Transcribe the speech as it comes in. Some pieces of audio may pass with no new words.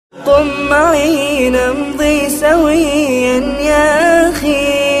قم معي نمضي سويا يا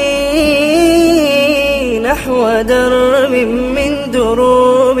أخي نحو درب من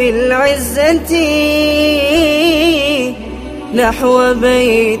دروب العزة، نحو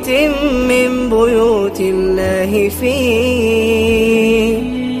بيت من بيوت الله فيه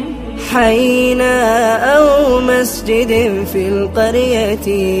حينا أو مسجد في القرية،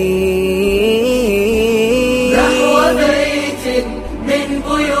 نحو بيت من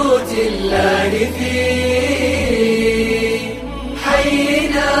بيوت الله فيه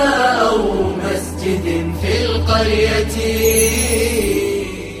حينا أو مسجد في القرية.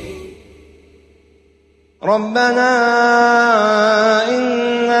 ربنا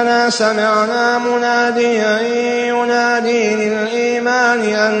إننا سمعنا مناديا ينادي للإيمان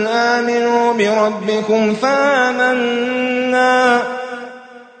أن آمنوا بربكم فآمنا.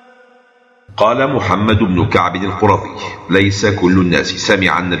 قال محمد بن كعب القرظي: ليس كل الناس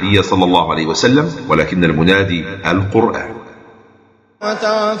سمع النبي صلى الله عليه وسلم، ولكن المنادي القرآن.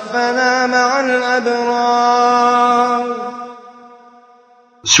 وتوفنا مع الأبرار.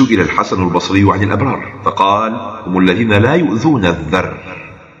 سئل الحسن البصري عن الأبرار فقال: هم الذين لا يؤذون الذر.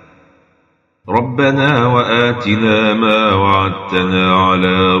 ربنا وآتنا ما وعدتنا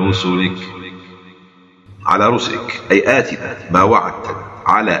على رسلك أي آتنا ما وعدتنا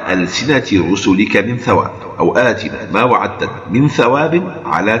على ألسنة رسلك من ثواب، أو آتنا ما وعدتنا من ثواب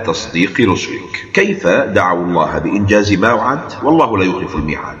على تصديق رسلك. كيف دعوا الله بإنجاز ما وعد والله لا يخلف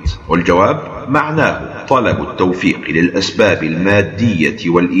الميعاد؟ والجواب معناه طلب التوفيق للأسباب المادية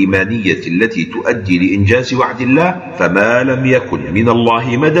والإيمانية التي تؤدي لإنجاز وعد الله، فما لم يكن من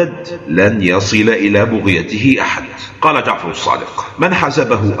الله مدد لن يصل إلى بغيته أحد. قال جعفر الصادق: من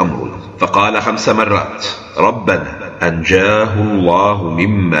حزبه أمر فقال 5 مرات ربنا أنجاه الله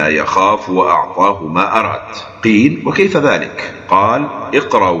مما يخاف وأعطاه ما أراد. قيل: وكيف ذلك؟ قال: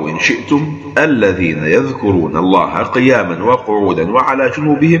 اقرأوا إن شئتم الذين يذكرون الله قياما وقعودا وعلى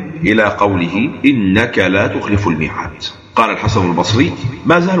جنوبهم إلى قوله إنك لا تخلف الميعاد. قال الحسن البصري: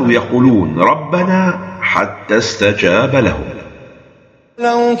 ما زالوا يقولون ربنا حتى استجاب لهم.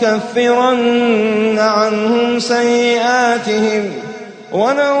 لأكفرن عنهم سيئاتهم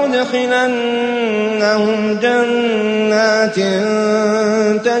ولأدخلنهم جنات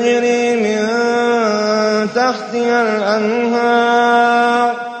تجري من تحتها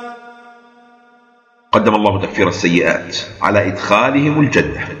الأنهار. قدم الله تكفير السيئات على إدخالهم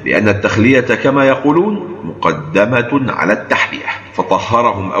الجنة، لأن التخلية كما يقولون مقدمة على التحلية،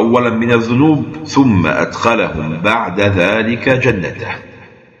 فطهرهم أولا من الذنوب ثم أدخلهم بعد ذلك جنته.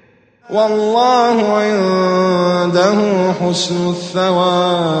 والله عنده حسن الثواب.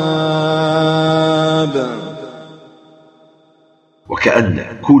 وكأن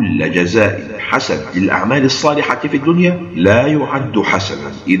كل جزاء حسن للأعمال الصالحة في الدنيا لا يعد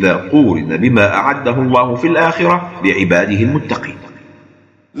حسنا إذا قورن بما أعده الله في الآخرة لعباده المتقين.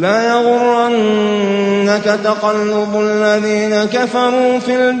 لا يغرنك تقلب الذين كفروا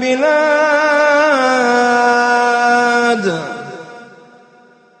في البلاد.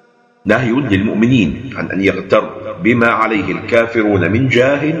 نهي للمؤمنين عن أن يغتروا بما عليه الكافرون من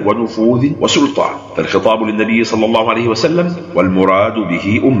جاه ونفوذ وسلطان، فالخطاب للنبي صلى الله عليه وسلم والمراد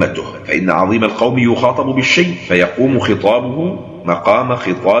به أمته، فإن عظيم القوم يخاطب بالشيء فيقوم خطابه مقام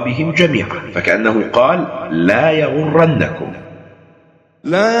خطابهم جميعا، فكأنه قال: لا يغرنكم.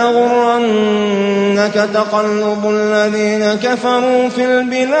 لا يغرنك تقلب الذين كفروا في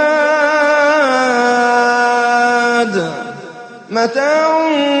البلاد متاع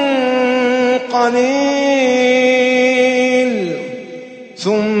قليل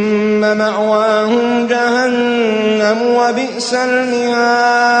ثم مأواهم جهنم وبئس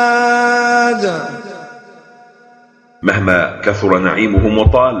المهاد. مهما كثر نعيمهم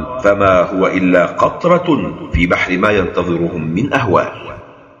وطال فما هو إلا قطرة في بحر ما ينتظرهم من أهوال.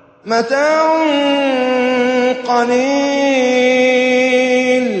 متاع قليل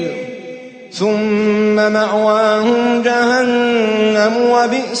ثم مأواهم جهنم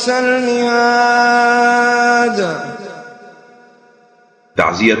وبئس المهاد.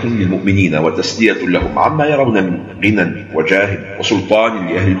 تعزية للمؤمنين وتسلية لهم عما يرون من غنى وجاه وسلطان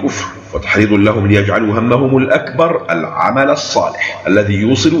لأهل الكفر، وتحريض لهم ليجعلوا همهم الأكبر العمل الصالح الذي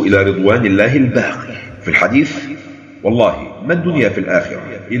يوصل إلى رضوان الله الباقي. في الحديث: والله ما الدنيا في الآخرة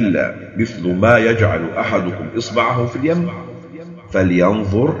إلا مثل ما يجعل أحدكم إصبعه في اليم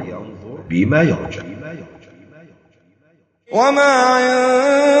فلينظر بما يرجى. وما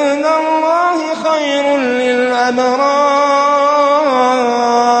عند الله خير للأبرار.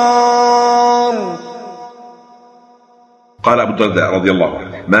 قال أبو الدرداء رضي الله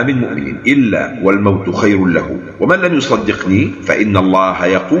عنه: ما من مؤمن إلا والموت خير له، ومن لم يصدقني فإن الله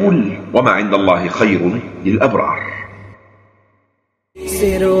يقول: وما عند الله خير للأبرار.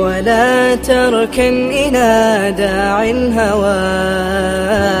 سر ولا تركن إلى داعي الهوى،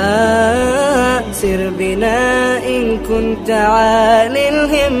 سر بنا إن كنت عالي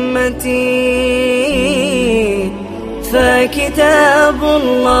الهمة، فكتاب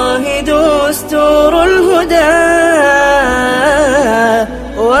الله دستور الهدى،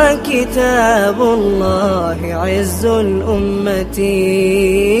 وكتاب الله عز الأمة،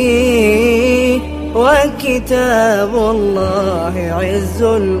 وكتاب الله عز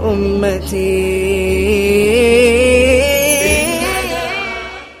الأمة.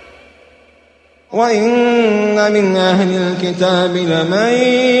 وإن من أهل الكتاب لمن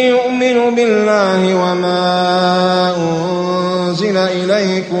يؤمن بالله وما أنزل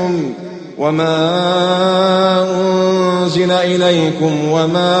إليكم وما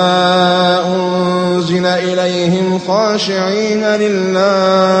أنزل إليهم خاشعين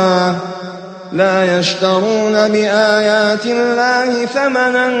لله لا يشترون بآيات الله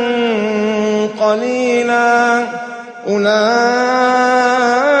ثمنا قليلا، أولئك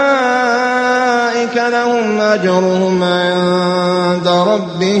لهم أجرهم عند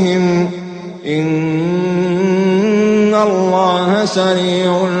ربهم إن الله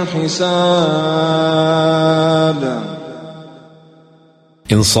سريع الحساب.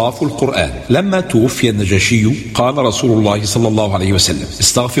 إنصاف القرآن. لما توفي النجاشي قال رسول الله صلى الله عليه وسلم: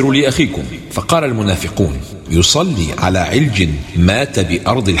 استغفروا لأخيكم. فقال المنافقون: يصلي على علج مات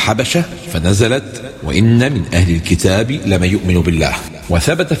بأرض الحبشة، فنزلت: وإن من أهل الكتاب لمن يؤمن بالله.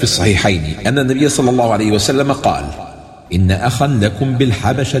 وثبت في الصحيحين أن النبي صلى الله عليه وسلم قال: إن أخا لكم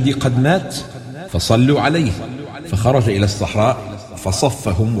بالحبشة قد مات فصلوا عليه. فخرج إلى الصحراء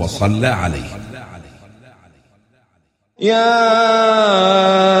فصفهم وصلى عليه. يا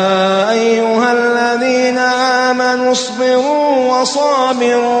أيها الذين آمنوا اصبروا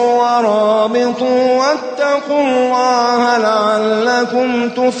وصابروا ورابطوا واتقوا الله لعلكم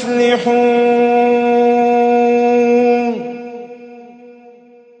تفلحون.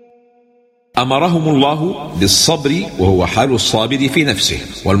 أمرهم الله بالصبر وهو حال الصابر في نفسه،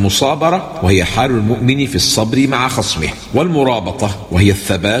 والمصابرة وهي حال المؤمن في الصبر مع خصمه، والمرابطة وهي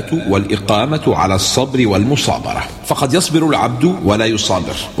الثبات والإقامة على الصبر والمصابرة. فقد يصبر العبد ولا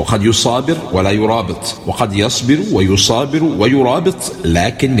يصابر، وقد يصابر ولا يرابط، وقد يصبر ويصابر ويرابط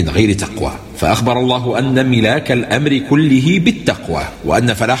لكن من غير تقوى. فأخبر الله أن ملاك الأمر كله بالتقوى،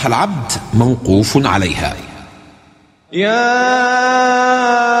 وأن فلاح العبد موقوف عليها. يا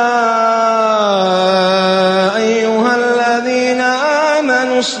أيها الذين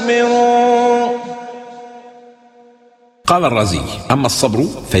آمنوا اصبروا. قال الرازي: أما الصبر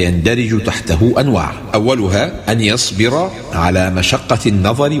فيندرج تحته أنواع، أولها أن يصبر على مشقة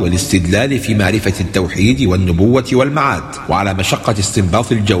النظر والاستدلال في معرفة التوحيد والنبوة والمعاد، وعلى مشقة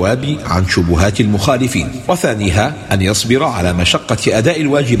استنباط الجواب عن شبهات المخالفين، وثانيها أن يصبر على مشقة أداء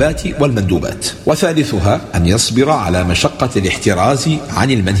الواجبات والمندوبات، وثالثها أن يصبر على مشقة الاحتراز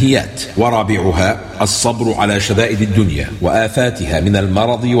عن المنهيات، ورابعها الصبر على شدائد الدنيا وآفاتها من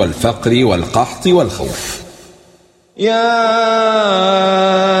المرض والفقر والقحط والخوف. يا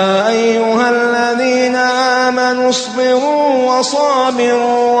أيها الذين آمنوا اصبروا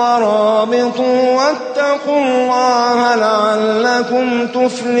وصابروا ورابطوا واتقوا الله لعلكم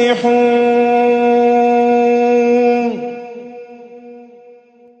تفلحون.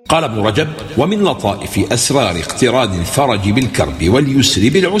 قال ابن رجب: ومن لطائف أسرار اقتران الفرج بالكرب واليسر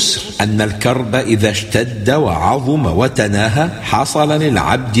بالعسر أن الكرب إذا اشتد وعظم وتناهى حصل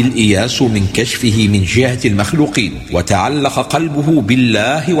للعبد الإياس من كشفه من جهة المخلوقين، وتعلق قلبه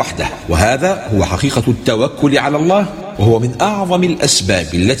بالله وحده، وهذا هو حقيقة التوكل على الله، وهو من أعظم الأسباب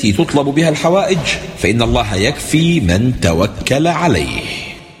التي تطلب بها الحوائج، فإن الله يكفي من توكل عليه.